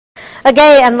A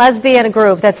gay and lesbian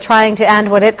group that's trying to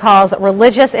end what it calls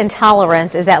religious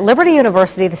intolerance is at Liberty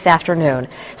University this afternoon.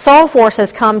 Soulforce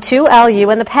has come to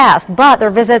LU in the past, but their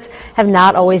visits have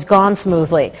not always gone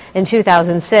smoothly. In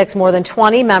 2006, more than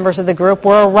 20 members of the group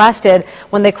were arrested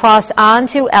when they crossed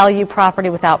onto LU property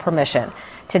without permission.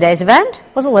 Today's event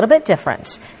was a little bit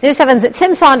different. News 7's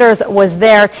Tim Saunders was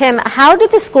there. Tim, how did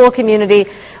the school community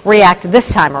react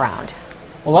this time around?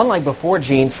 Well, unlike before,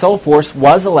 Jean, Soulforce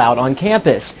was allowed on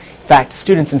campus. In fact,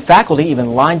 students and faculty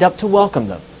even lined up to welcome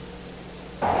them.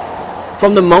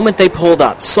 From the moment they pulled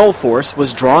up, Soulforce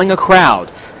was drawing a crowd.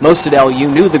 Most at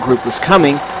LU knew the group was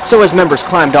coming, so as members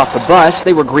climbed off the bus,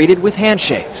 they were greeted with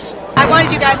handshakes. I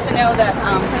wanted you guys to know that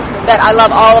that I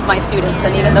love all of my students,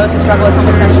 and even those who struggle with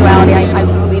homosexuality, I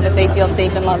believe that they feel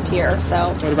safe and loved here. So,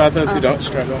 what about those who don't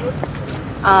struggle?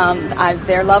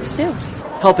 They're loved too.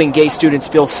 Helping gay students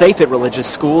feel safe at religious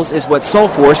schools is what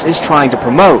Soulforce is trying to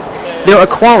promote. Their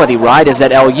Equality Ride is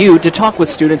at LU to talk with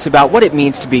students about what it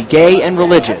means to be gay and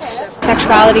religious.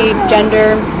 Sexuality,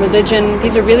 gender, religion,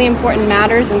 these are really important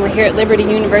matters, and we're here at Liberty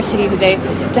University today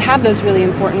to have those really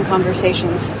important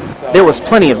conversations. There was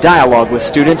plenty of dialogue with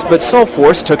students, but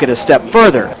Soulforce took it a step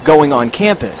further, going on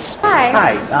campus.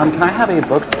 Hi, can I have a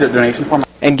book donation form?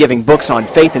 And giving books on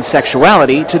faith and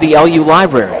sexuality to the LU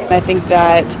library. I think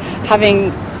that having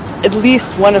at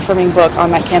least one affirming book on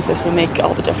that campus will make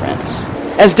all the difference.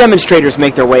 As demonstrators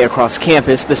make their way across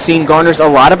campus, the scene garners a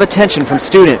lot of attention from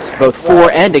students, both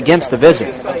for and against the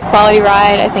visit. Quality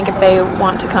ride, I think if they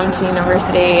want to come to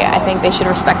university, I think they should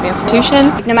respect the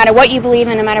institution. No matter what you believe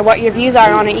in, no matter what your views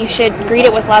are on it, you should greet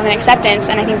it with love and acceptance,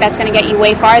 and I think that's going to get you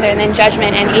way farther than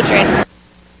judgment and hatred.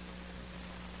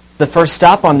 The first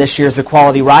stop on this year's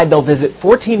Equality Ride, they'll visit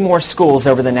 14 more schools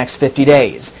over the next 50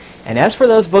 days. And as for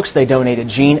those books they donated,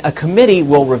 Jean, a committee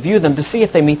will review them to see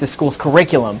if they meet the school's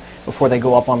curriculum before they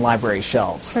go up on library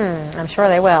shelves. I'm sure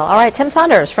they will. All right, Tim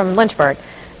Saunders from Lynchburg,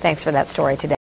 thanks for that story today.